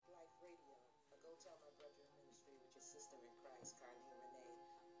sister in Christ, Carleen Renee.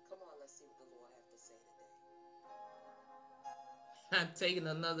 Come on, let's see what the Lord have to say today. I'm taking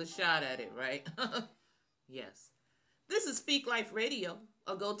another shot at it, right? Yes. This is Speak Life Radio,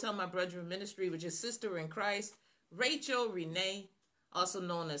 or Go Tell My Brethren Ministry, with your sister in Christ, Rachel Renee, also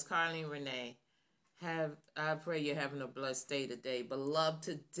known as Carleen Renee. I pray you're having a blessed day today. Beloved,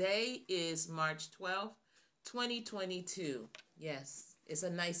 today is March 12th, 2022. Yes, it's a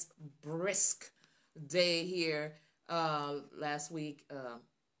nice brisk day here. Last week,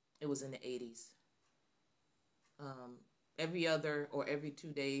 it was in the 80s. Every other or every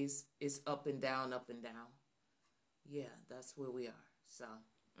 2 days is up and down, up and down. Yeah, that's where we are. So,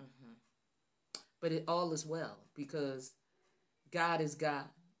 but it all is well because God is God.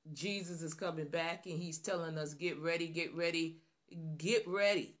 Jesus is coming back and he's telling us, get ready, get ready, get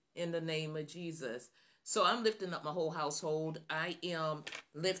ready in the name of Jesus. So I'm lifting up my whole household. I am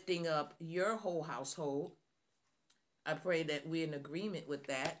lifting up your whole household. I pray that we're in agreement with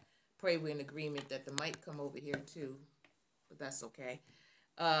that. Pray we're in agreement that the mic come over here too, but that's okay.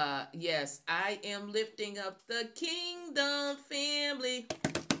 Yes, I am lifting up the Kingdom family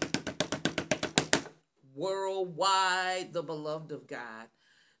worldwide, the beloved of God,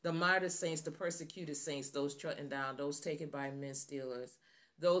 the martyr saints, the persecuted saints, those trodden down, those taken by men stealers,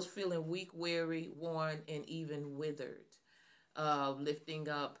 those feeling weak, weary, worn, and even withered. Lifting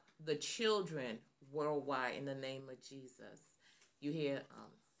up the children worldwide in the name of Jesus. You hear,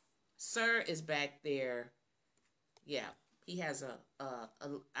 Sir is back there. Yeah, he has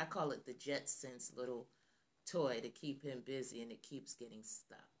I call it the Jetsons little toy to keep him busy, and it keeps getting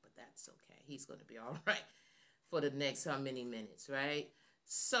stuck, but that's okay. He's going to be all right for the next how many minutes, right?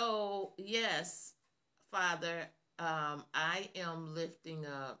 So, yes, Father, I am lifting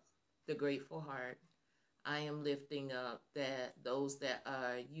up the grateful heart. I am lifting up those that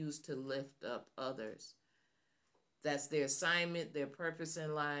are used to lift up others. That's their assignment, their purpose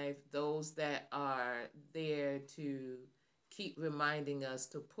in life. Those that are there to keep reminding us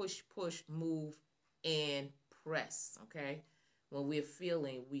to push, move, and press, okay? When we're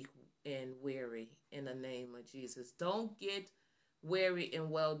feeling weak and weary in the name of Jesus. Don't get weary in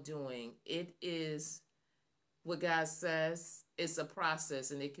well-doing. It is what God says. It's a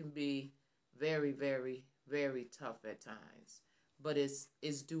process, and it can be very, very, very tough at times. But it's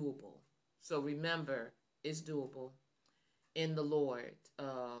doable. So remember, it's doable in the Lord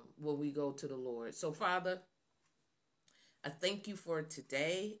when we go to the Lord. So, Father, I thank you for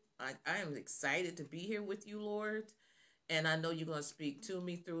today. I am excited to be here with you, Lord. And I know you're going to speak to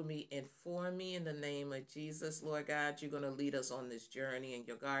me, through me, and for me in the name of Jesus, Lord God. You're going to lead us on this journey in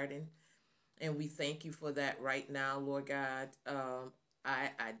your garden. And we thank you for that right now, Lord God.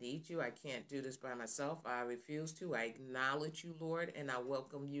 I need you. I can't do this by myself. I refuse to. I acknowledge you, Lord, and I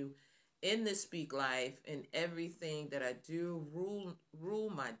welcome you in this Speak Life, in everything that I do. Rule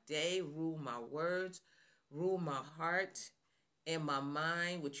my day, rule my words, rule my heart and my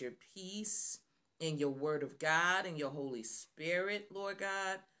mind with your peace and your word of God and your Holy Spirit, Lord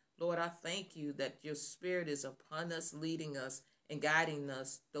God. Lord, I thank you that your spirit is upon us, leading us and guiding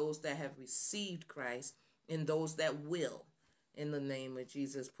us, those that have received Christ and those that will, in the name of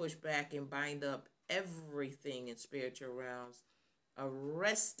Jesus. Push back and bind up everything in spiritual realms.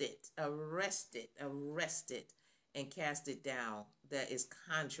 Arrest it, and cast it down that is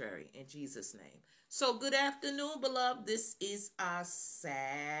contrary in Jesus' name. So good afternoon, beloved. This is our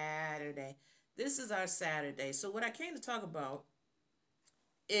Saturday. So what I came to talk about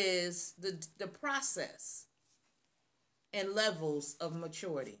is the process and levels of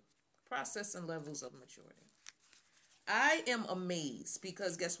maturity. Process and levels of maturity. I am amazed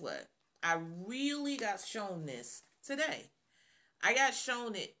because guess what? I really got shown this today. I got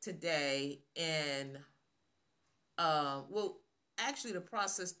shown it today in, actually the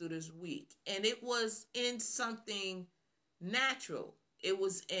process through this week. And it was in something natural. It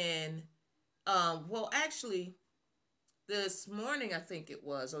was in, actually, this morning, I think it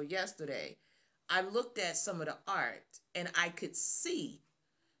was, or yesterday, I looked at some of the art and I could see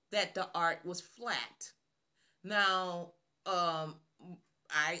that the art was flat. Now, I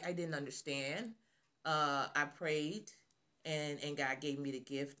didn't understand. I prayed and God gave me the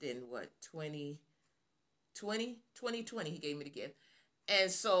gift in 2020, he gave me the gift.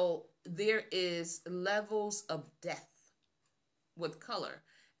 And so there is levels of depth with color.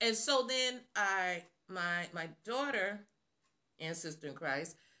 And so then my daughter and sister in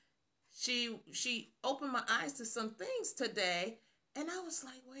Christ, she opened my eyes to some things today, and I was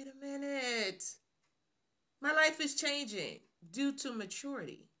like, wait a minute. My life is changing due to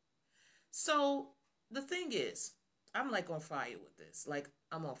maturity. So the thing is, I'm like on fire with this. Like,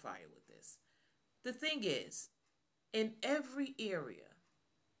 I'm on fire with this. The thing is, In every area,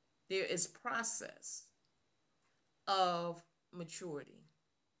 there is process of maturity.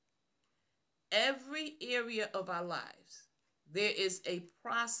 Every area of our lives, there is a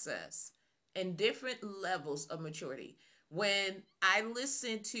process and different levels of maturity. When I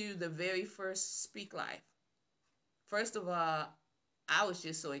listened to the very first Speak Life, first of all, I was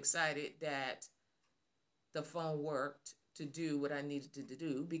just so excited that the phone worked to do what I needed to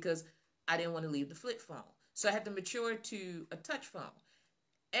do because I didn't want to leave the flip phone. So I had to mature to a touch phone.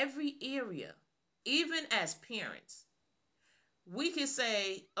 Every area, even as parents, we can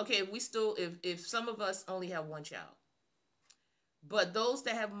say, okay, if some of us only have one child, but those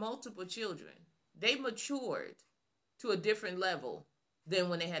that have multiple children, they matured to a different level than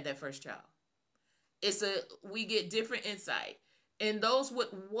when they had that first child. We get different insight. And those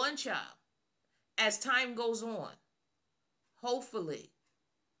with one child, as time goes on, hopefully,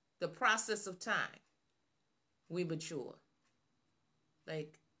 the process of time, we mature.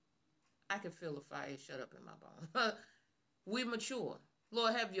 Like, I can feel the fire shut up in my bones. We mature.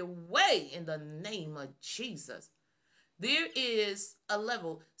 Lord, have your way in the name of Jesus. There is a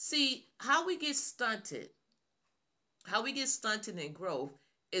level. See, how we get stunted in growth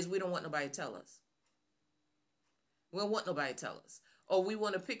is we don't want nobody to tell us. We don't want nobody to tell us. Or we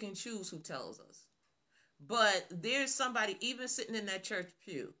want to pick and choose who tells us. But there's somebody even sitting in that church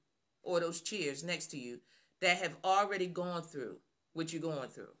pew or those chairs next to you that have already gone through what you're going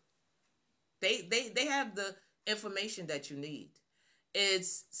through. They have the information that you need.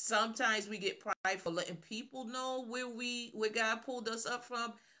 It's sometimes we get prideful letting people know where God pulled us up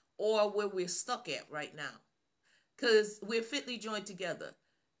from or where we're stuck at right now. Because we're fitly joined together.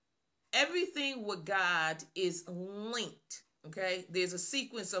 Everything with God is linked. Okay, there's a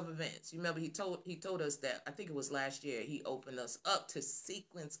sequence of events. You remember he told us that, I think it was last year, he opened us up to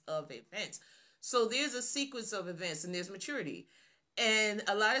sequence of events. So there's a sequence of events and there's maturity. And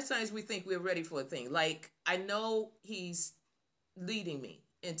a lot of times we think we're ready for a thing. Like, I know he's leading me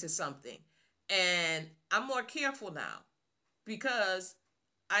into something and I'm more careful now because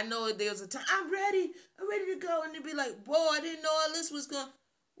I know there's a time I'm ready to go, and they'd be like, whoa, I didn't know all this was going,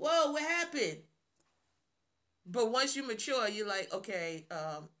 whoa, what happened? But once you mature, you're like, okay,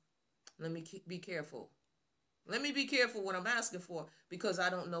 let me be careful. Let me be careful what I'm asking for because I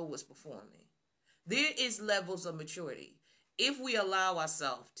don't know what's before me. There is levels of maturity. If we allow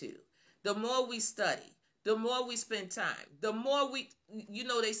ourselves to, the more we study, the more we spend time, the more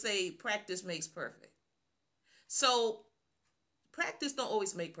they say practice makes perfect. So practice don't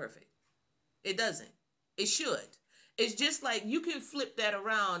always make perfect. It doesn't. It should. It's just like you can flip that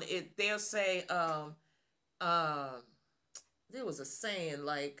around. They'll say, there was a saying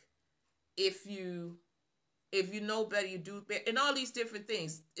like, if you know better, you do better, and all these different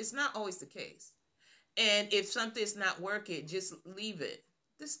things. It's not always the case. And if something's not working, just leave it.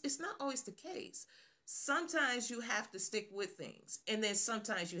 It's not always the case. Sometimes you have to stick with things, and then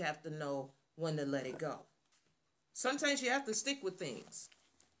sometimes you have to know when to let it go. Sometimes you have to stick with things,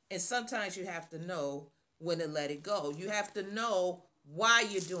 and sometimes you have to know when to let it go. You have to know why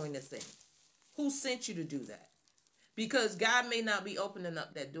you're doing the thing. Who sent you to do that? Because God may not be opening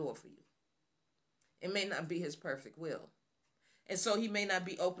up that door for you. It may not be his perfect will. And so he may not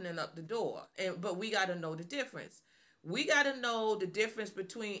be opening up the door. But we got to know the difference. We got to know the difference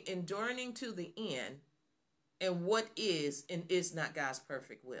between enduring to the end and what is and is not God's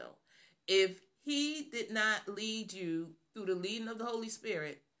perfect will. If he did not lead you through the leading of the Holy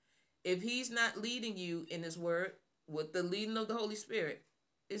Spirit, if he's not leading you in his word with the leading of the Holy Spirit,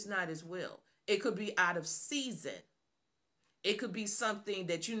 it's not his will. It could be out of season. It could be something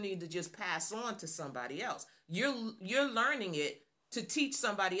that you need to just pass on to somebody else. You're learning it to teach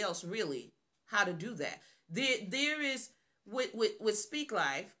somebody else really how to do that. There is with Speak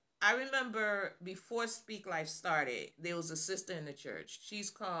Life. I remember before Speak Life started, there was a sister in the church. She's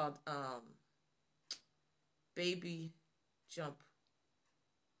called Baby Jump.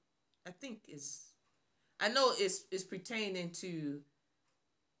 I know it's pertaining to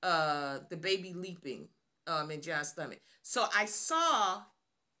the baby leaping in John's stomach. So I saw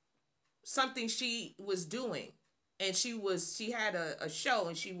something she was doing, and she had a show,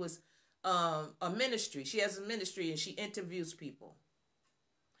 and she was a ministry. She has a ministry, and she interviews people.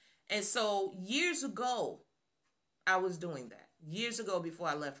 And so years ago, I was doing that. Years ago, before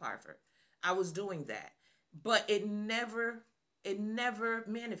I left Harvard, I was doing that, but it never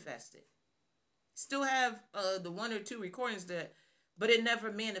manifested. Still have the one or two recordings but it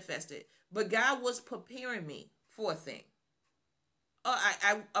never manifested. But God was preparing me for a thing.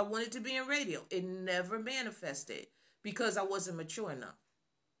 I wanted to be in radio. It never manifested because I wasn't mature enough.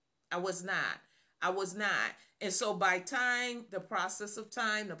 I was not. I was not. And so by time, the process of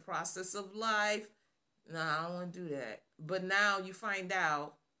time, the process of life, no, I don't want to do that. But now you find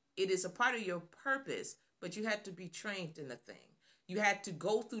out it is a part of your purpose, but you had to be trained in the thing. You had to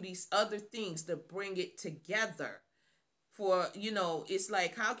go through these other things to bring it together. For, it's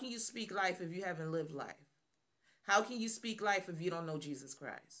like, how can you speak life if you haven't lived life? How can you speak life if you don't know Jesus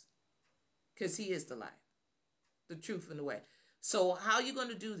Christ? Because he is the life, the truth, and the way. So how are you going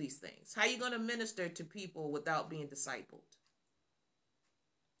to do these things? How are you going to minister to people without being discipled?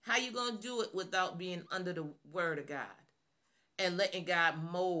 How are you going to do it without being under the word of God and letting God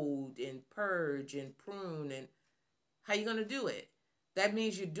mold and purge and prune? And how are you going to do it? That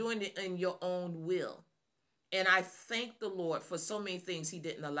means you're doing it in your own will. And I thank the Lord for so many things he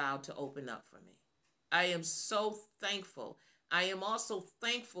didn't allow to open up for me. I am so thankful. I am also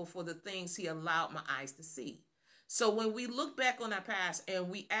thankful for the things he allowed my eyes to see. So when we look back on our past and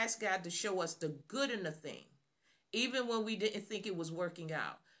we ask God to show us the good in the thing, even when we didn't think it was working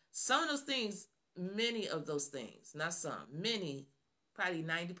out, some of those things, many of those things, not some, many, probably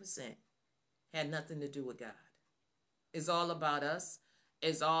 90%, had nothing to do with God. It's all about us.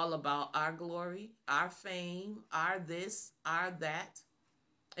 It's all about our glory, our fame, our this, our that.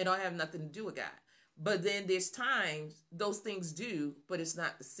 It don't have nothing to do with God. But then there's times those things do, but it's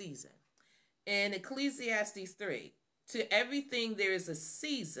not the season. In Ecclesiastes 3, to everything there is a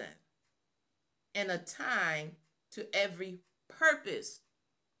season and a time to every purpose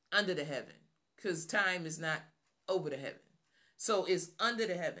under the heaven. Because time is not over the heaven. So it's under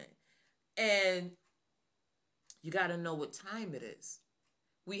the heaven. And you got to know what time it is.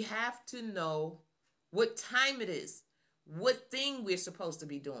 We have to know what time it is, what thing we're supposed to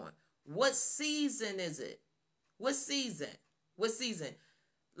be doing. What season is it? What season? What season?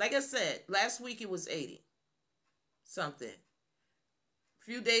 Like I said, last week it was 80 something. A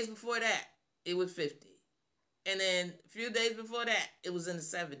few days before that, it was 50. And then a few days before that, it was in the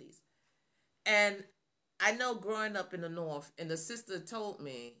 70s. And I know growing up in the North, and the sister told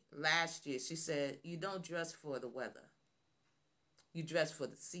me last year, she said, you don't dress for the weather. You dress for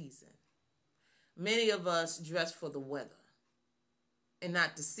the season. Many of us dress for the weather and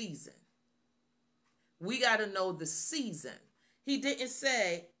not the season. We got to know the season. He didn't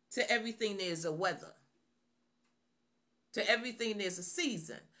say to everything there's a weather. To everything there's a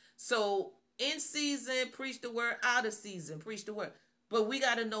season. So in season, preach the word. Out of season, preach the word. But we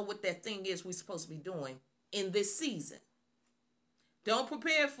got to know what that thing is we're supposed to be doing in this season. Don't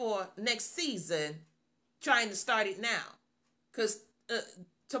prepare for next season trying to start it now. Because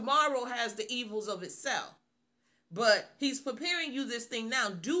tomorrow has the evils of itself. But he's preparing you this thing now.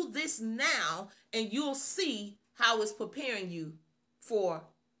 Do this now, and you'll see how it's preparing you for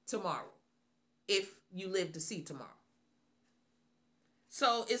tomorrow, if you live to see tomorrow.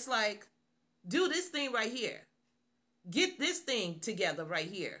 So it's like, do this thing right here. Get this thing together right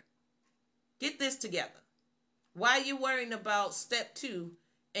here. Get this together. Why are you worrying about step 2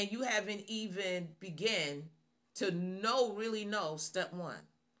 and you haven't even begun to really know step 1?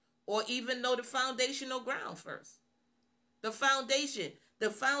 Or even know the foundational ground first. The foundation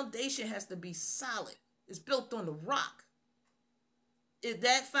has to be solid. It's built on the rock.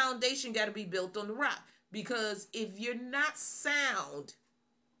 That foundation got to be built on the rock. Because if you're not sound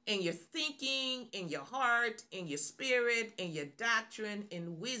in your thinking, in your heart, in your spirit, in your doctrine,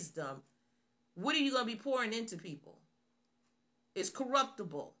 in wisdom, what are you going to be pouring into people? It's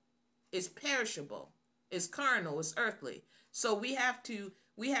corruptible. It's perishable. It's carnal. It's earthly. So we have to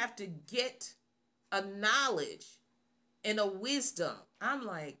get a knowledge and a wisdom. I'm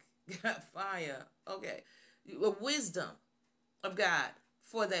like, God, fire. Okay. A wisdom of God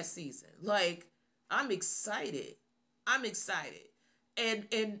for that season. Like, I'm excited. I'm excited.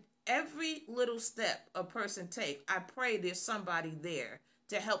 And every little step a person take, I pray there's somebody there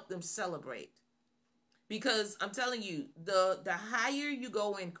to help them celebrate. Because I'm telling you, the higher you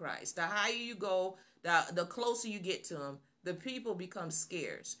go in Christ, the higher you go, the closer you get to him, the people become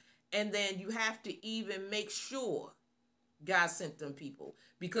scarce. And then you have to even make sure God sent them people.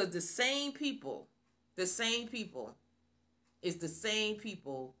 Because the same people is the same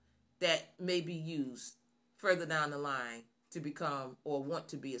people that may be used further down the line to become or want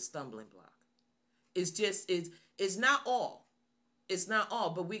to be a stumbling block. It's not all. It's not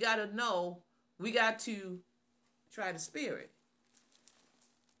all. But we got to know, we got to try the spirit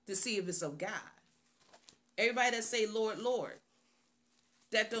to see if it's of God. Everybody that say, Lord, Lord,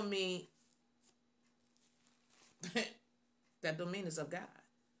 that don't mean that don't mean it's of God.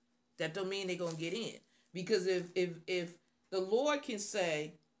 That don't mean they're going to get in. Because if the Lord can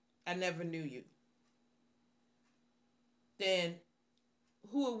say, I never knew you, then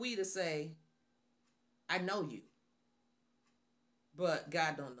who are we to say I know you, but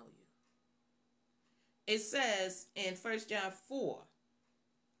God don't know you. It says in 1 John 4,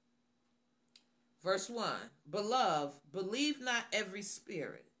 verse 1, beloved, believe not every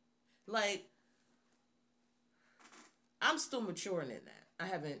spirit. Like, I'm still maturing in that. I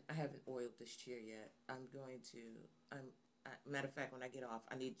haven't oiled this chair yet. I'm going to. Matter of fact, when I get off,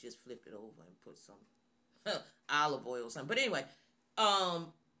 I need to just flip it over and put some olive oil or something. But anyway,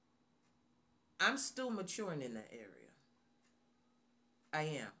 I'm still maturing in that area. I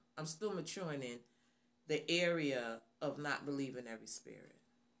am. I'm still maturing in the area of not believing every spirit.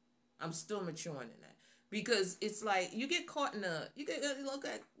 I'm still maturing in that. Because it's like, you get caught in look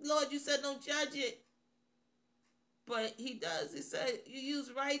at, Lord, you said don't judge it. But he does. He said you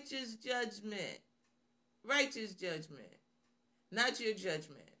use righteous judgment. Righteous judgment. Not your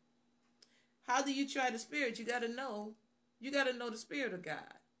judgment. How do you try the spirit? You got to know. You got to know the spirit of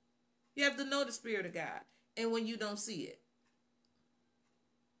God. You have to know the spirit of God. And when you don't see it.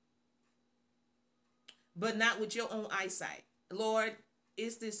 But not with your own eyesight. Lord,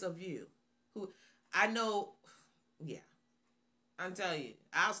 is this of you? Who I know, yeah. I'm telling you,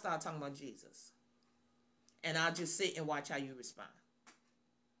 I'll start talking about Jesus. And I'll just sit and watch how you respond.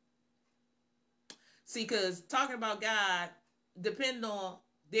 See, because talking about God depends on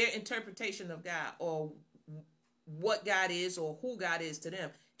their interpretation of God or what God is or who God is to them.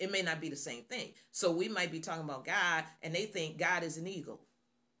 It may not be the same thing. So we might be talking about God and they think God is an eagle.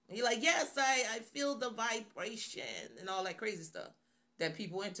 And you're like, yes, I feel the vibration and all that crazy stuff that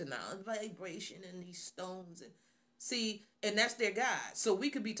people into now. Vibration and these stones and see, and that's their God. So we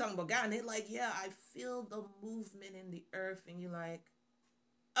could be talking about God and they're like, yeah, I feel the movement in the earth. And you're like,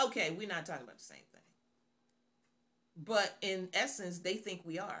 okay, we're not talking about the same thing. But in essence, they think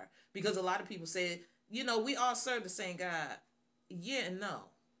we are. Because a lot of people say, you know, we all serve the same God. Yeah and no.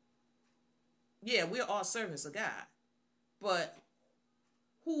 Yeah, we're all servants of God. But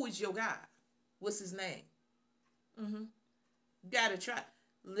who is your God? What's his name? Gotta try.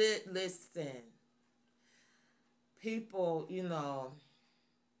 Listen. People, you know,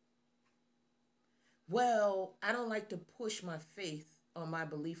 well, I don't like to push my faith or my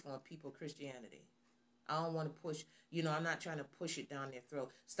belief on people Christianity. I don't want to push, you know, I'm not trying to push it down their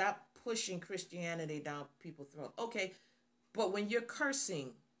throat. Stop pushing Christianity down people's throat. Okay, but when you're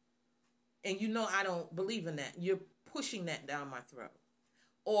cursing and you know I don't believe in that, you're pushing that down my throat.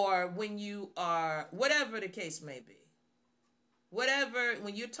 Or when you are, whatever the case may be, whatever,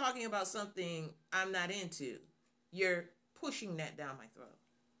 when you're talking about something I'm not into, you're pushing that down my throat.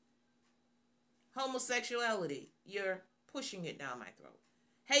 Homosexuality, you're pushing it down my throat.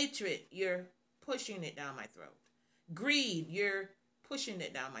 Hatred, you're pushing it down my throat. Greed, you're pushing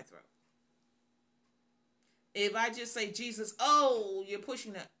it down my throat. If I just say Jesus, oh, you're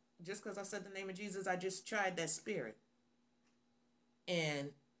pushing that. Just because I said the name of Jesus, I just tried that spirit. And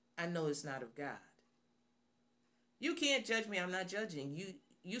I know it's not of God. You can't judge me. I'm not judging.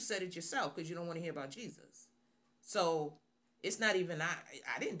 You said it yourself because you don't want to hear about Jesus. So it's not even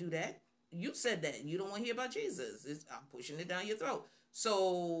I didn't do that. You said that. You don't want to hear about Jesus. I'm pushing it down your throat.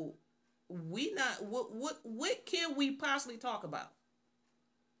 So we not what can we possibly talk about?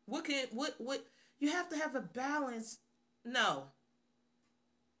 What you have to have a balance. No.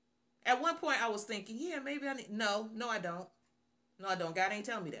 At one point I was thinking, yeah, maybe I need no, I don't. No, I don't. God ain't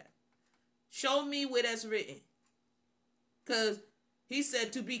telling me that. Show me where that's written. Because he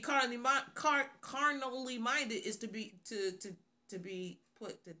said to be carnally minded is to be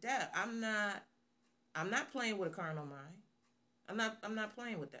put to death. I'm not playing with a carnal mind. I'm not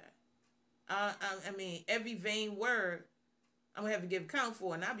playing with that. I mean, every vain word I'm gonna have to give account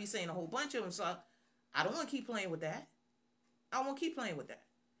for, and I'll be saying a whole bunch of them. So I don't want to keep playing with that. I won't keep playing with that.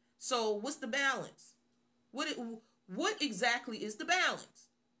 So what's the balance? What exactly is the balance?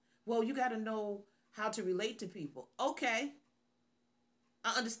 Well, you got to know how to relate to people. Okay,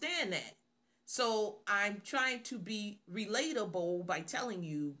 I understand that. So I'm trying to be relatable by telling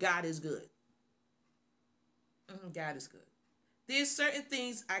you God is good. God is good. There's certain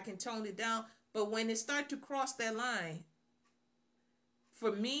things I can tone it down, but when it starts to cross that line,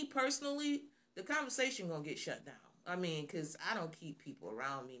 for me personally, the conversation gonna get shut down. I mean, because I don't keep people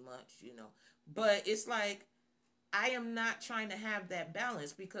around me much, you know. But it's like, I am not trying to have that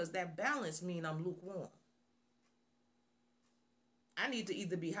balance because that balance means I'm lukewarm. I need to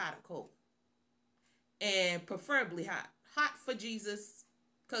either be hot or cold. And preferably hot. Hot for Jesus.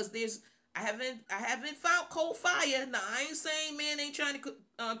 Because I haven't found cold fire. Now, I ain't saying man ain't trying to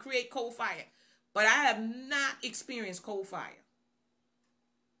create cold fire. But I have not experienced cold fire.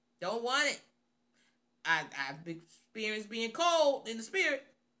 Don't want it. I've experienced being cold in the spirit.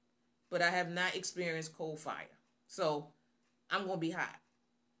 but I have not experienced cold fire. So I'm going to be hot.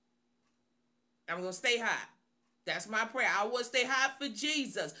 I'm going to stay hot. That's my prayer. I will stay hot for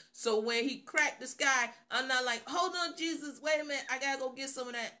Jesus. So when he cracked the sky, I'm not like, hold on, Jesus, wait a minute. I got to go get some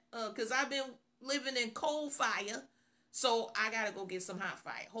of that because I've been living in cold fire. So I got to go get some hot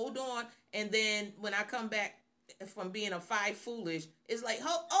fire. Hold on. And then when I come back from being a five foolish, it's like,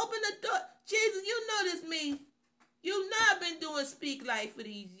 open the door. Jesus, you know this me. You know I've been doing Speak Life for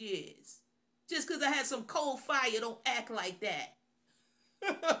these years. Just because I had some cold fire, don't act like that.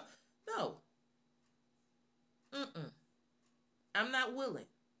 No. I'm not willing.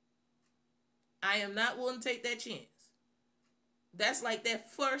 I am not willing to take that chance. That's like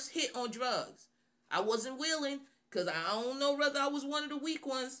that first hit on drugs. I wasn't willing because I don't know whether I was one of the weak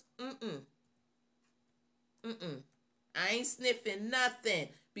ones. I ain't sniffing nothing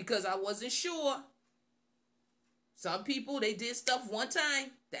because I wasn't sure. Some people, they did stuff one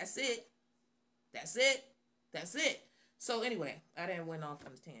time. That's it. That's it. That's it. So anyway, I didn't went off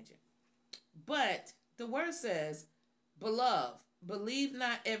on a tangent. But the word says, beloved, believe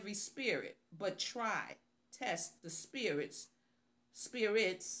not every spirit, but try, test the spirits,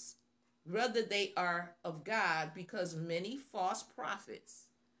 whether they are of God, because many false prophets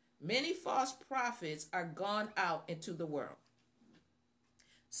are gone out into the world.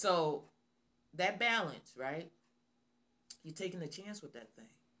 So that balance, right? You're taking a chance with that thing.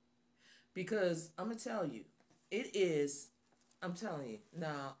 Because I'm going to tell you, I'm telling you,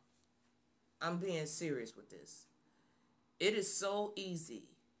 now, I'm being serious with this. It is so easy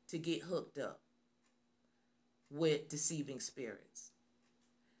to get hooked up with deceiving spirits.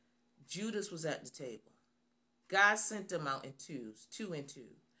 Judas was at the table. God sent them out in twos, 2 and 2.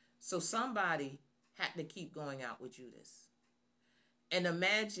 So somebody had to keep going out with Judas. And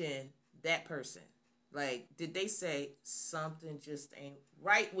imagine that person. Like, did they say something just ain't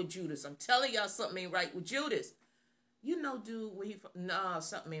right with Judas? I'm telling y'all something ain't right with Judas. You know, dude, no,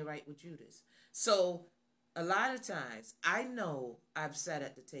 something ain't right with Judas. So a lot of times, I know I've sat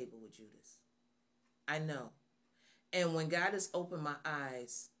at the table with Judas. I know. And when God has opened my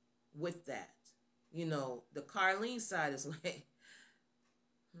eyes with that, you know, the Carlene side is like,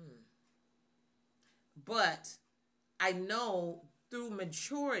 But I know through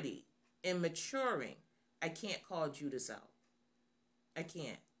maturity and maturing, I can't call Judas out. I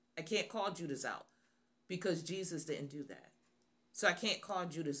can't call Judas out because Jesus didn't do that. So I can't call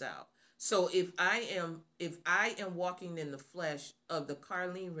Judas out. So if I am walking in the flesh of the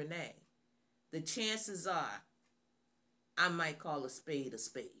Carlene Renee, the chances are I might call a spade.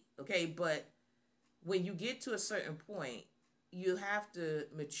 Okay, but when you get to a certain point, you have to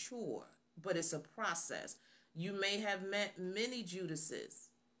mature, but it's a process. You may have met many Judases.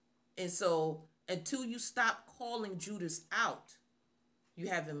 And so until you stop calling Judas out, you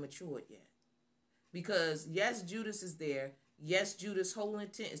haven't matured yet. Because yes, Judas is there. Yes, Judas' whole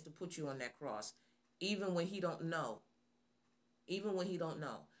intent is to put you on that cross, even when he don't know. Even when he don't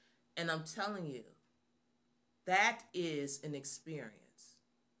know. And I'm telling you, that is an experience.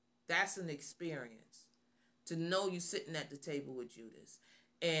 That's an experience. To know you sitting at the table with Judas.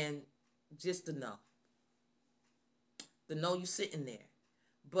 And just to know. To know you sitting there.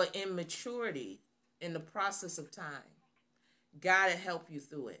 But in maturity, in the process of time, God will help you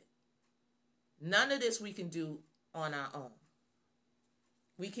through it. None of this we can do on our own.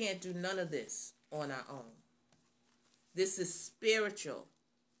 We can't do none of this on our own. This is spiritual.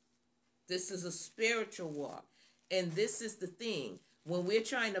 This is a spiritual walk. And this is the thing. When we're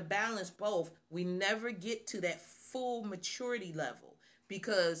trying to balance both, we never get to that full maturity level.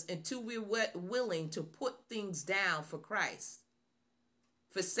 Because until we're willing to put things down for Christ,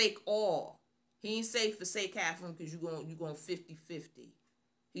 forsake all. He didn't say forsake half of them because you're going 50-50.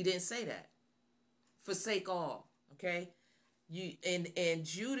 He didn't say that. Forsake all. Okay? And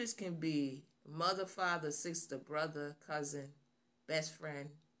Judas can be mother, father, sister, brother, cousin, best friend,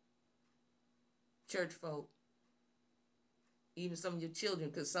 church folk, even some of your children,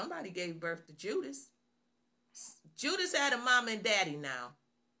 because somebody gave birth to Judas. Judas had a mom and daddy now.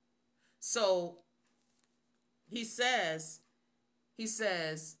 So he says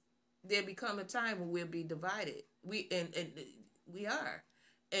there'll become a time when we'll be divided. We are.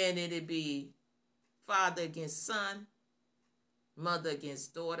 And it'd be father against son, mother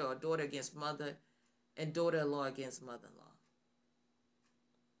against daughter, or daughter against mother, and daughter-in-law against mother-in-law.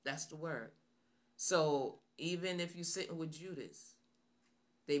 That's the word. So even if you're sitting with Judas,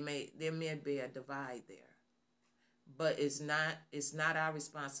 there may be a divide there. But it's not our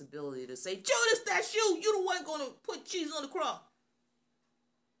responsibility to say, Judas, that's you. You the one going to put Jesus on the cross.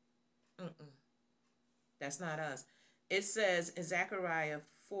 That's not us. It says in Zechariah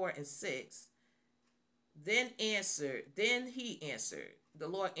 4 and 6. Then he answered, the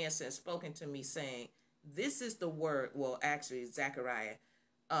Lord answered and spoken to me, saying, this is the word, well, actually, Zechariah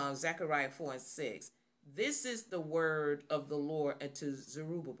 4 and 6. This is the word of the Lord unto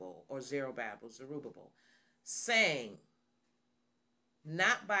Zerubbabel, saying,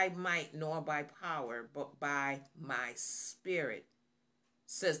 not by might nor by power, but by my spirit,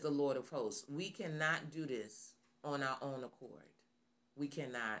 says the Lord of hosts. We cannot do this on our own accord. We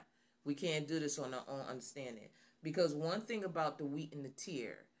cannot. We can't do this on our own understanding. Because one thing about the wheat and the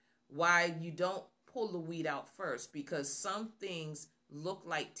tear, why you don't pull the wheat out first, because some things look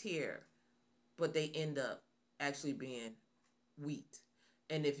like tear, but they end up actually being wheat.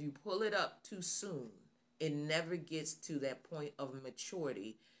 And if you pull it up too soon, it never gets to that point of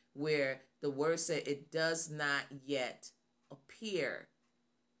maturity where the word said it does not yet appear.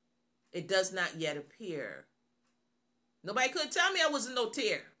 It does not yet appear. Nobody could tell me I wasn't no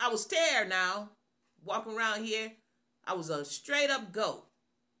tear. I was tear now. Walking around here, I was a straight up goat.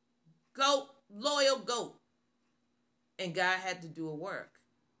 Goat, loyal goat. And God had to do a work.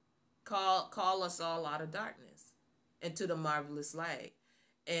 Call us all out of darkness into the marvelous light.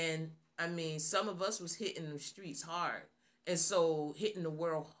 And I mean, some of us was hitting the streets hard. And so hitting the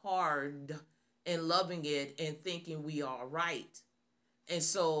world hard and loving it and thinking we are right. And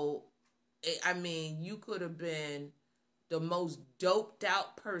so, I mean, you could have been the most doped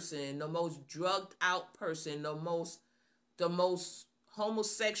out person, the most drugged out person, the most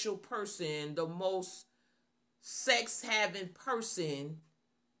homosexual person, the most sex having person,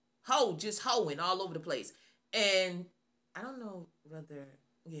 just hoeing all over the place. And I don't know whether,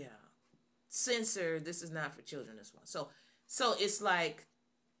 censor, this is not for children, this one. So it's like,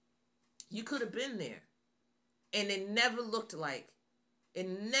 you could have been there. And it never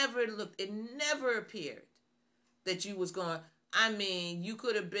appeared that you was going, I mean, you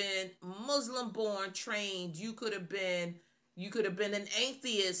could have been Muslim born, trained, you could have been an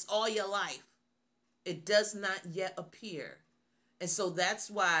atheist all your life. It does not yet appear. And so that's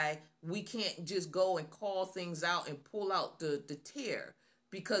why we can't just go and call things out and pull out the tear,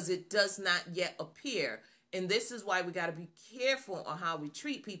 because it does not yet appear. And this is why we got to be careful on how we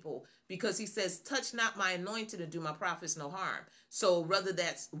treat people, because he says, touch not my anointed and do my prophets no harm. So whether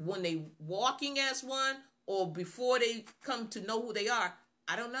that's when they walking as one or before they come to know who they are,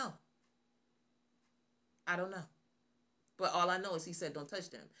 I don't know. But all I know is he said, don't touch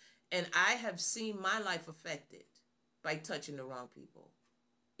them. And I have seen my life affected by touching the wrong people,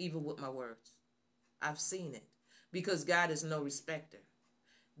 even with my words. I've seen it, because God is no respecter.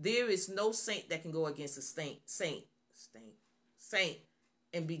 There is no saint that can go against a saint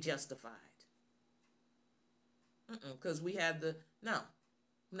and be justified. Because we have no.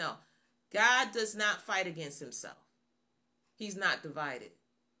 God does not fight against himself. He's not divided.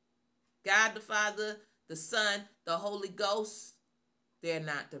 God the Father, the Son, the Holy Ghost, they're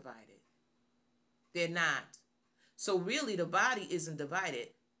not divided. They're not. So really the body isn't divided.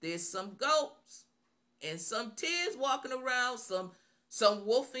 There's some goats and some tears walking around, some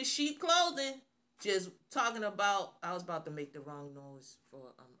wolf in sheep clothing, just talking about, I was about to make the wrong noise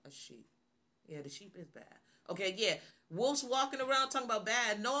for a sheep. Yeah, the sheep is bad. Okay, yeah. Wolves walking around talking about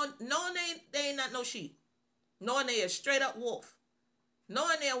bad, knowing they ain't not no sheep. Knowing they a straight up wolf.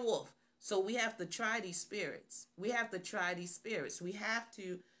 Knowing they're a wolf. So we have to try these spirits. We have to try these spirits,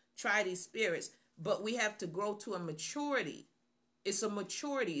 but we have to grow to a maturity. It's a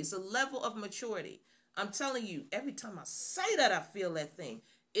maturity. It's a level of maturity. I'm telling you, every time I say that, I feel that thing.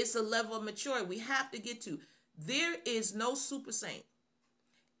 It's a level of maturity we have to get to. There is no super saint.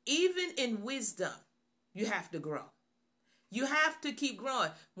 Even in wisdom, you have to grow. You have to keep growing.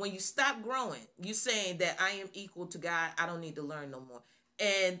 When you stop growing, you're saying that I am equal to God. I don't need to learn no more.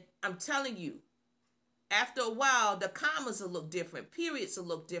 And I'm telling you, after a while, the commas will look different. Periods will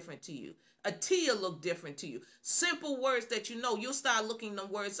look different to you. A T will look different to you. Simple words that you know, you'll start looking them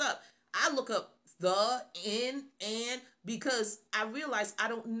words up. I look up the, in, and, because I realize I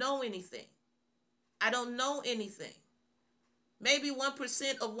don't know anything. Maybe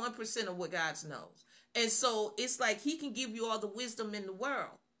 1% of 1% of what God knows. And so it's like he can give you all the wisdom in the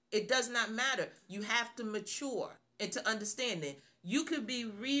world. It does not matter. You have to mature and to understand it. You could be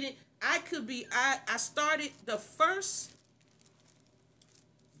reading. I started the first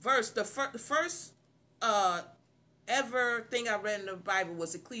verse, the first ever thing I read in the Bible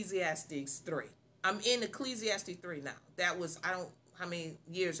was Ecclesiastes 3. I'm in Ecclesiastes 3 now. That was, I don't, how many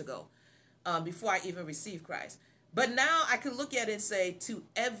years ago, before I even received Christ. But now I can look at it and say, to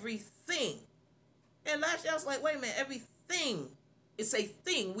everything. And last year I was like, wait a minute, everything. It's a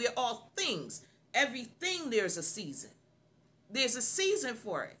thing. We're all things. Everything there's a season. There's a season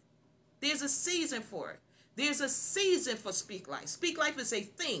for it. There's a season for it. There's a season for Speak Life. Speak Life is a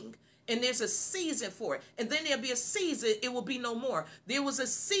thing, and there's a season for it. And then there'll be a season, it will be no more. There was a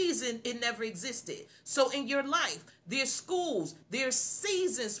season, it never existed. So in your life, there's schools, there's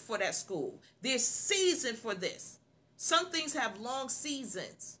seasons for that school. There's season for this. Some things have long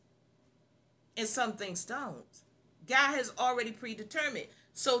seasons, and some things don't. God has already predetermined.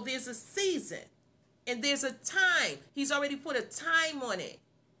 So there's a season, and there's a time. He's already put a time on it.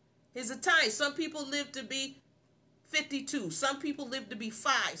 There's a time. Some people live to be 52. Some people live to be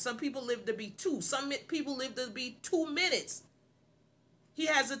 5. Some people live to be 2. Some people live to be 2 minutes. He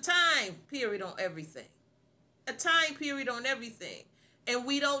has a time period on everything. A time period on everything. And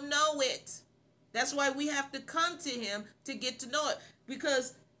we don't know it. That's why we have to come to him to get to know it.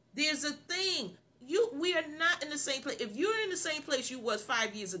 Because there's a thing. We are not in the same place. If you're in the same place you was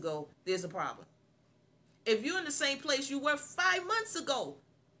 5 years ago, there's a problem. If you're in the same place you were 5 months ago,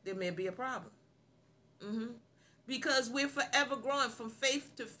 there may be a problem. Because we're forever growing from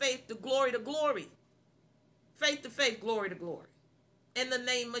faith to faith to glory to glory. Faith to faith, glory to glory. In the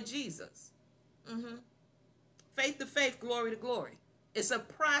name of Jesus. Faith to faith, glory to glory. It's a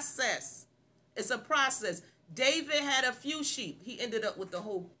process. It's a process. David had a few sheep. He ended up with the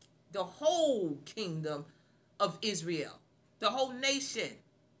whole kingdom of Israel. The whole nation.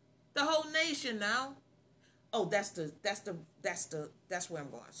 The whole nation now. Oh, that's where I'm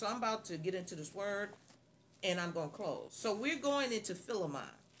going. So I'm about to get into this word, and I'm going to close. So we're going into Philemon.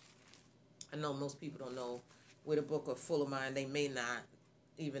 I know most people don't know where the book of Philemon. They may not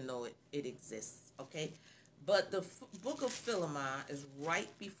even know it exists. Okay, but the book of Philemon is right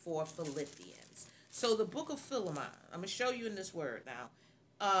before Philippians. So the book of Philemon, I'm going to show you in this word now.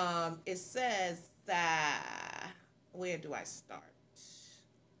 It says that, where do I start?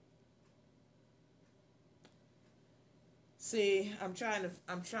 See, I'm trying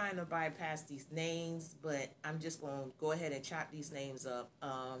to bypass these names, but I'm just going to go ahead and chop these names up.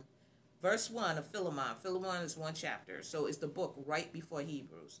 Verse 1 of Philemon. Philemon is one chapter, so it's the book right before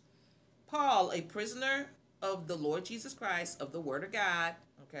Hebrews. Paul, a prisoner of the Lord Jesus Christ, of the Word of God,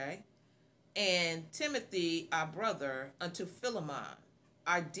 okay, and Timothy, our brother, unto Philemon,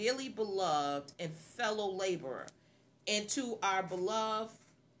 our dearly beloved and fellow laborer, and to our beloved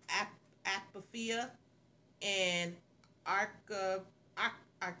Apphia and Archippus.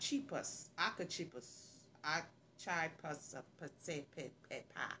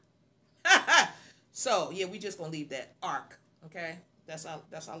 So yeah, we just gonna leave that Ark. Okay, that's our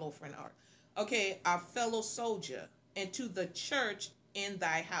little friend Ark. Okay, our fellow soldier, and to the church in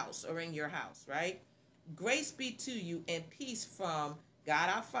thy house, or in your house, right? Grace be to you and peace from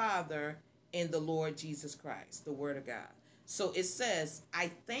God our Father and the Lord Jesus Christ, the Word of God. So it says, I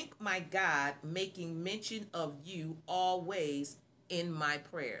thank my God, making mention of you always in my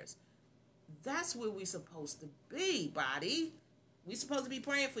prayers. That's where we're supposed to be, body. We're supposed to be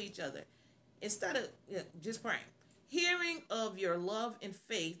praying for each other. Instead of just praying. Hearing of your love and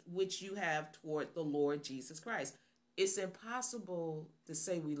faith which you have toward the Lord Jesus Christ. It's impossible to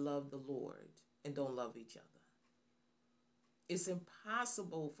say we love the Lord and don't love each other. It's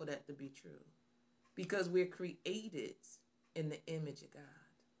impossible for that to be true. Because we're created in the image of God.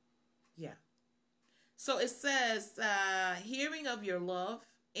 Yeah. So it says, hearing of your love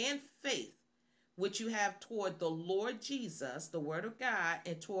and faith, which you have toward the Lord Jesus, the Word of God,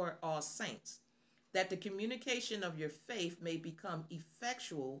 and toward all saints, that the communication of your faith may become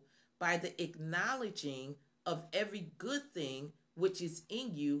effectual by the acknowledging of every good thing which is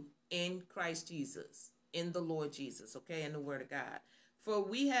in you in Christ Jesus, in the Lord Jesus, okay, in the Word of God. For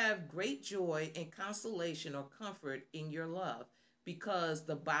we have great joy and consolation or comfort in your love, because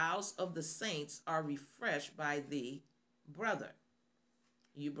the bowels of the saints are refreshed by thee, brother.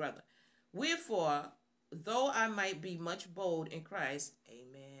 You brother. Wherefore, though I might be much bold in Christ,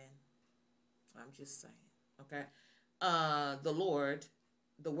 amen. I'm just saying, okay. The Lord,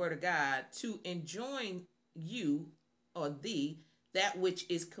 the Word of God, to enjoin you or thee that which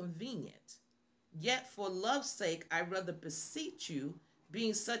is convenient. Yet for love's sake, I rather beseech you,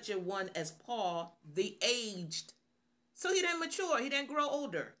 being such a one as Paul, the aged. So he didn't mature. He didn't grow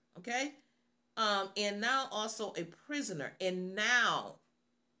older. Okay. And now also a prisoner. And now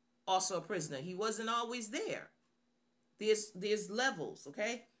also a prisoner. He wasn't always there. There's levels.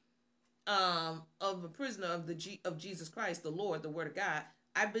 Okay. Of a prisoner of Jesus Christ, the Lord, the Word of God.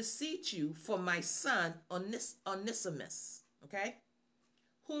 I beseech you for my son Onesimus. Okay.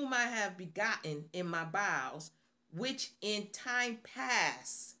 Whom I have begotten in my bowels, which in time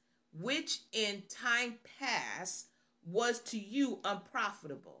past was to you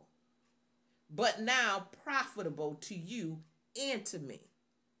unprofitable, but now profitable to you and to me,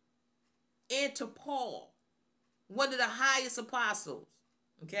 and to Paul, one of the highest apostles.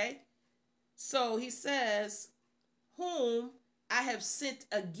 Okay? So he says, whom I have sent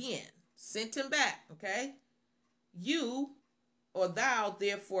again. Sent him back. Okay? You or thou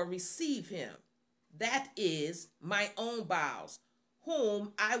therefore receive him. That is my own bowels,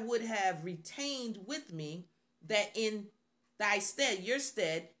 whom I would have retained with me, that in thy stead, your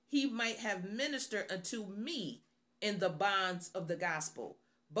stead, he might have ministered unto me in the bonds of the gospel.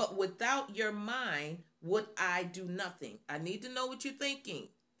 But without your mind would I do nothing. I need to know what you're thinking,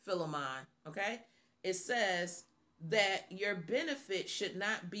 Philemon, okay? It says that your benefit should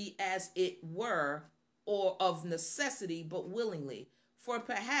not be as it were or of necessity, but willingly. For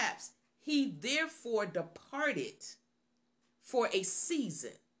perhaps he therefore departed for a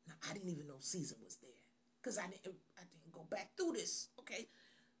season. Now, I didn't even know season was there because I didn't go back through this. Okay.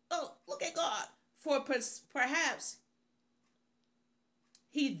 Oh, look at God. For perhaps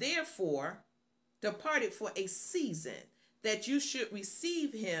he therefore departed for a season, that you should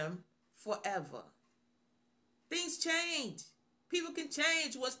receive him forever. Things change. People can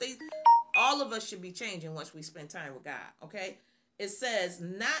change once they, all of us should be changing once we spend time with God, okay? It says,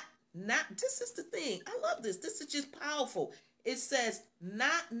 not, this is the thing. I love this. This is just powerful. It says,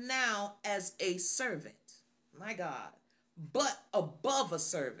 not now as a servant, my God, but above a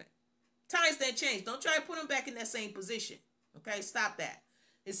servant. Times that change. Don't try to put them back in that same position, okay? Stop that.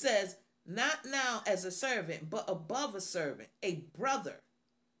 It says, not now as a servant, but above a servant, a brother,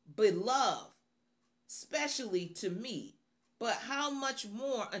 beloved, specially to me, but how much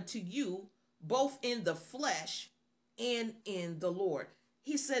more unto you, both in the flesh and in the Lord.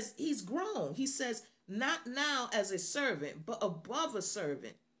 He says he's grown. He says, not now as a servant, but above a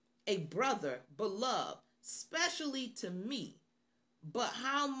servant, a brother, beloved, specially to me, but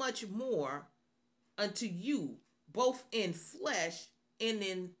how much more unto you, both in flesh and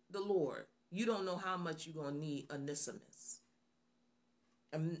in the Lord. You don't know how much you're going to need Onesimus.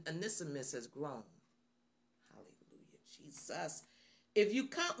 Onesimus has grown. Hallelujah, Jesus. If you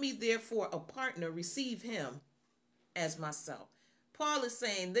count me therefore a partner, receive him as myself. Paul is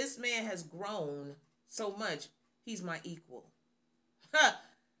saying this man has grown so much, he's my equal.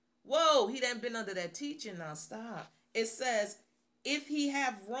 Whoa, he done been under that teaching now. Stop. It says, if he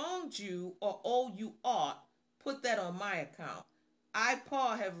have wronged you or owe you aught, put that on my account. I,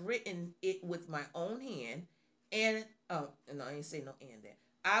 Paul, have written it with my own hand, and, no, I ain't say no and there.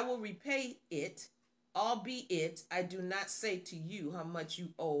 I will repay it, albeit I do not say to you how much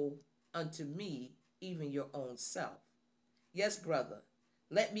you owe unto me, even your own self. Yes, brother,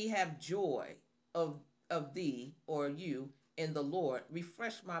 let me have joy of thee or you in the Lord.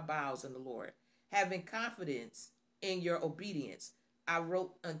 Refresh my bowels in the Lord. Having confidence in your obedience, I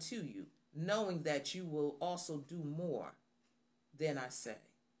wrote unto you, knowing that you will also do more than I say.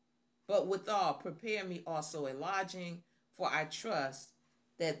 But withal, prepare me also a lodging, for I trust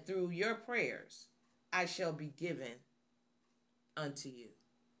that through your prayers I shall be given unto you.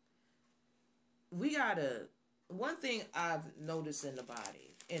 We gotta, one thing I've noticed in the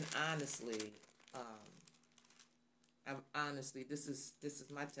body, and honestly, this is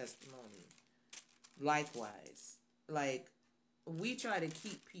my testimony. Likewise, like, we try to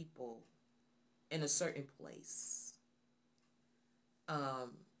keep people in a certain place.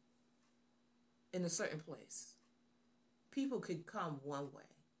 In a certain place. People could come one way,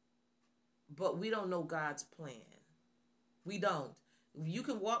 but we don't know God's plan. We don't. You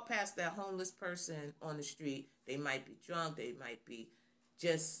can walk past that homeless person on the street. They might be drunk. They might be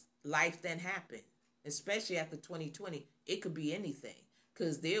just life that happened, especially after 2020. It could be anything,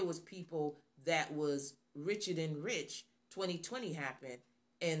 because there was people that was richer than rich. 2020 happened,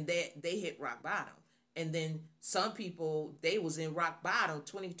 and they hit rock bottom. And then some people, they was in rock bottom.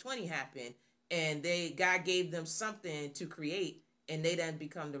 2020 happened, and God gave them something to create, and they then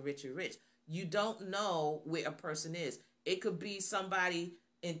become the richer rich. You don't know where a person is. It could be somebody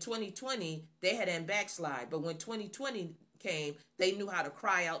in 2020, they had an backslide, but when 2020 came, they knew how to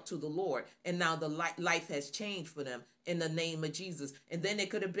cry out to the Lord, and now the life has changed for them in the name of Jesus. And then it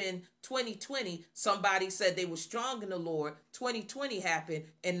could have been 2020, somebody said they were strong in the Lord, 2020 happened,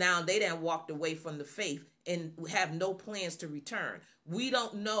 and now they done walked away from the faith and have no plans to return. We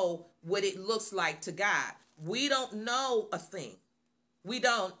don't know what it looks like to God. We don't know a thing. We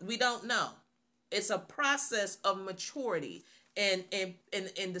don't know. It's a process of maturity. And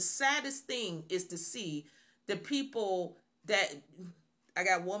the saddest thing is to see the people that, I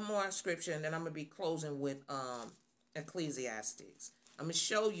got one more scripture, and then I'm going to be closing with Ecclesiastes. I'm going to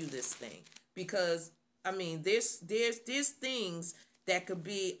show you this thing, because, I mean, there's things that could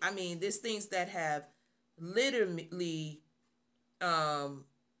be, I mean, there's things that have literally hurt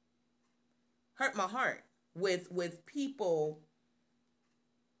my heart with people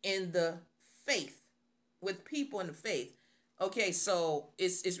in the faith, with people in the faith. Okay, so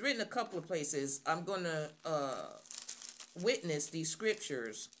it's written a couple of places. I'm gonna witness these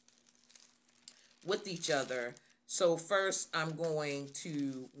scriptures with each other. So first, I'm going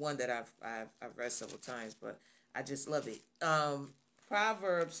to one that I've read several times, but I just love it.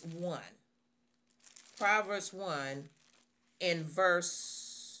 Proverbs 1. Proverbs 1 and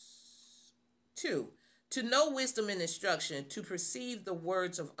verse 2. To know wisdom and instruction, to perceive the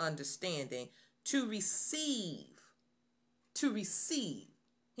words of understanding, to receive. To receive.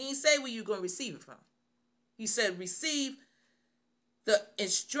 He didn't say where you're going to receive it from. He said receive the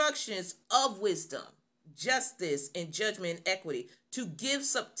instructions of wisdom, justice, and judgment and equity, to give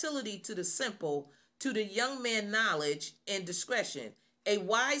subtlety to the simple, to the young man knowledge and discretion. A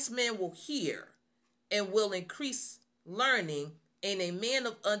wise man will hear and will increase learning, and a man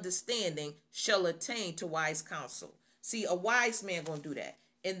of understanding shall attain to wise counsel. See, a wise man gonna do that.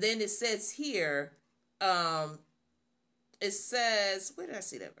 And then it says here, it says, where did I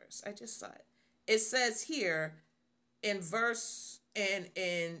see that verse? I just saw it. It says here in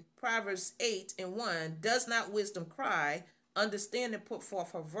Proverbs 8 and 1, does not wisdom cry, understanding put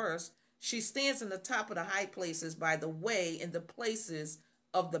forth her verse. She stands in the top of the high places by the way in the places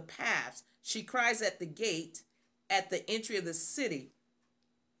of the paths. She cries at the gate, at the entry of the city,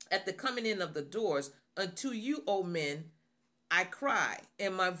 at the coming in of the doors. Unto you, O men, I cry,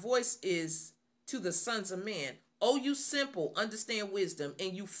 and my voice is to the sons of men. O you simple, understand wisdom,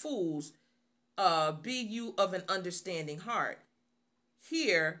 and you fools, be you of an understanding heart.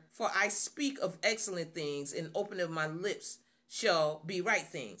 Hear, for I speak of excellent things, and open of my lips shall be right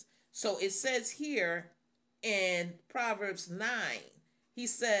things. So it says here in Proverbs 9, she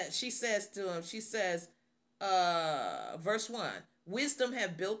says to him, verse 1, wisdom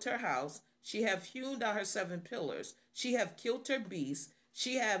have built her house, she have hewn out her 7 pillars, she have killed her beasts,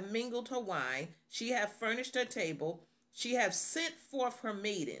 she have mingled her wine, she have furnished her table, she have sent forth her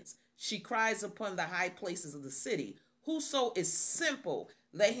maidens, she cries upon the high places of the city. Whoso is simple,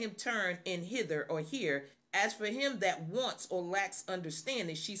 let him turn in hither or here. As for him that wants or lacks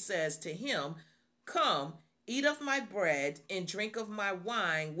understanding, she says to him, come, eat of my bread and drink of my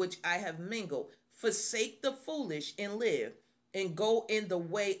wine, which I have mingled. Forsake the foolish and live, and go in the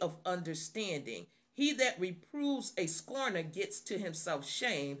way of understanding. He that reproves a scorner gets to himself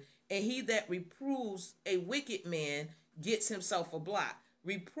shame, and he that reproves a wicked man gets himself a block.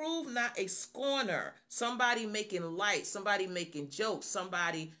 Reprove not a scorner, somebody making light, somebody making jokes,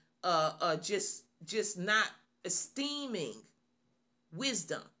 somebody just not esteeming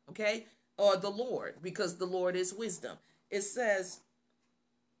wisdom, okay? Or the Lord, because the Lord is wisdom. It says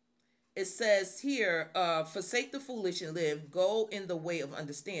here, forsake the foolish and live, go in the way of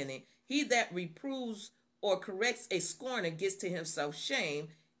understanding. He that reproves or corrects a scorner gets to himself shame,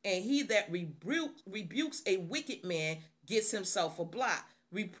 and he that rebukes a wicked man gets himself a block.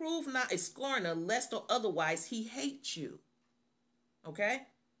 Reprove not a scorner, lest or otherwise he hate you. Okay?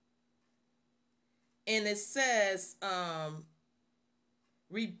 And it says,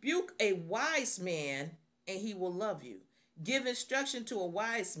 rebuke a wise man, and he will love you. Give instruction to a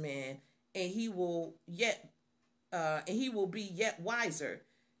wise man, and he will be yet wiser.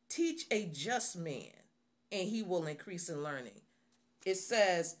 Teach a just man, and he will increase in learning. It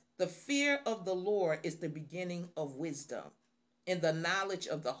says, the fear of the Lord is the beginning of wisdom, and the knowledge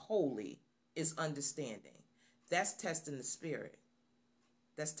of the holy is understanding. That's testing the spirit.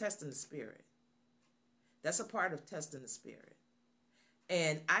 That's testing the spirit. That's a part of testing the spirit.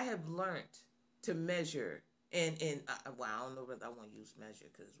 And I have learned to measure, I don't know whether I want to use measure,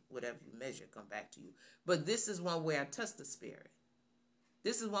 because whatever you measure come back to you. But this is one way I test the spirit.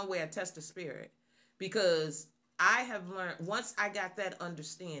 This is one way I test the spirit, because I have learned, once I got that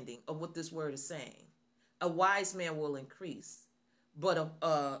understanding of what this word is saying, a wise man will increase, but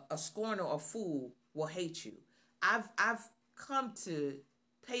a scorner or fool will hate you. I've come to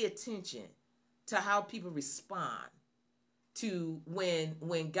pay attention to how people respond to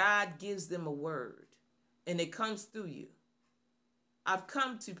when God gives them a word and it comes through you. I've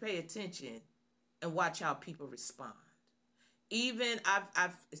come to pay attention and watch how people respond. Even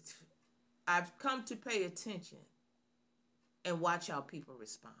I've come to pay attention and watch how people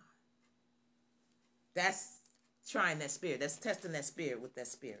respond. That's trying that spirit. That's testing that spirit with that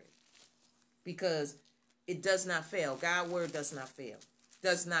spirit. Because it does not fail. God's word does not fail.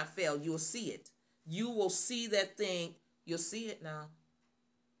 Does not fail. You'll see it. You will see that thing. You'll see it now.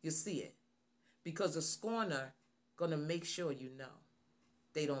 You'll see it. Because the scorner gonna make sure you know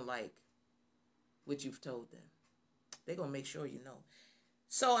they don't like what you've told them. They're going to make sure you know.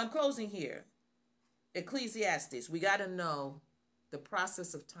 So I'm closing here. Ecclesiastes, we got to know the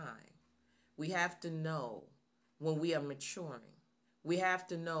process of time. We have to know when we are maturing. We have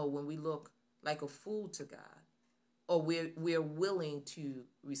to know when we look like a fool to God, or we're willing to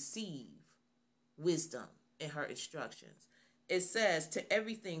receive wisdom in her instructions. It says, to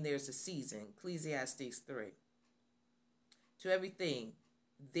everything there's a season, Ecclesiastes 3. To everything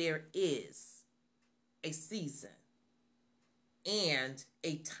there is a season and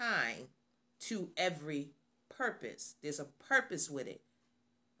a time to every purpose. There's a purpose with it,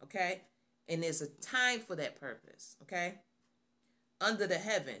 okay? And there's a time for that purpose, okay? Under the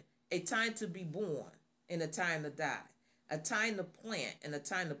heaven, a time to be born and a time to die, a time to plant and a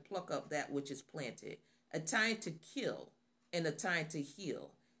time to pluck up that which is planted, a time to kill and a time to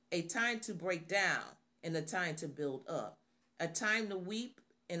heal, a time to break down and a time to build up, a time to weep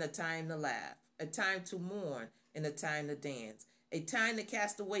and a time to laugh, a time to mourn and a time to dance, a time to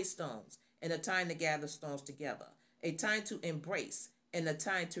cast away stones and a time to gather stones together, a time to embrace and a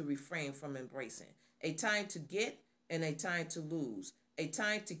time to refrain from embracing, a time to get and a time to lose, a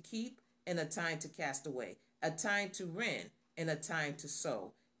time to keep and a time to cast away, a time to rend and a time to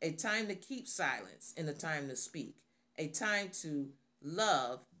sow, a time to keep silence and a time to speak, a time to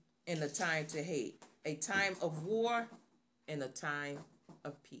love and a time to hate, a time of war and a time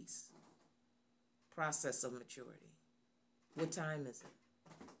of peace. Process of maturity. What time is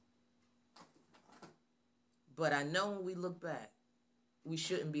it? But I know when we look back, we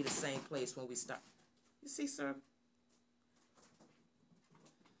shouldn't be the same place when we start. You see, sir?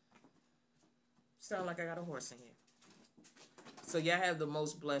 Sound like I got a horse in here. So y'all have the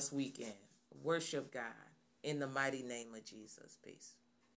most blessed weekend. Worship God in the mighty name of Jesus. Peace.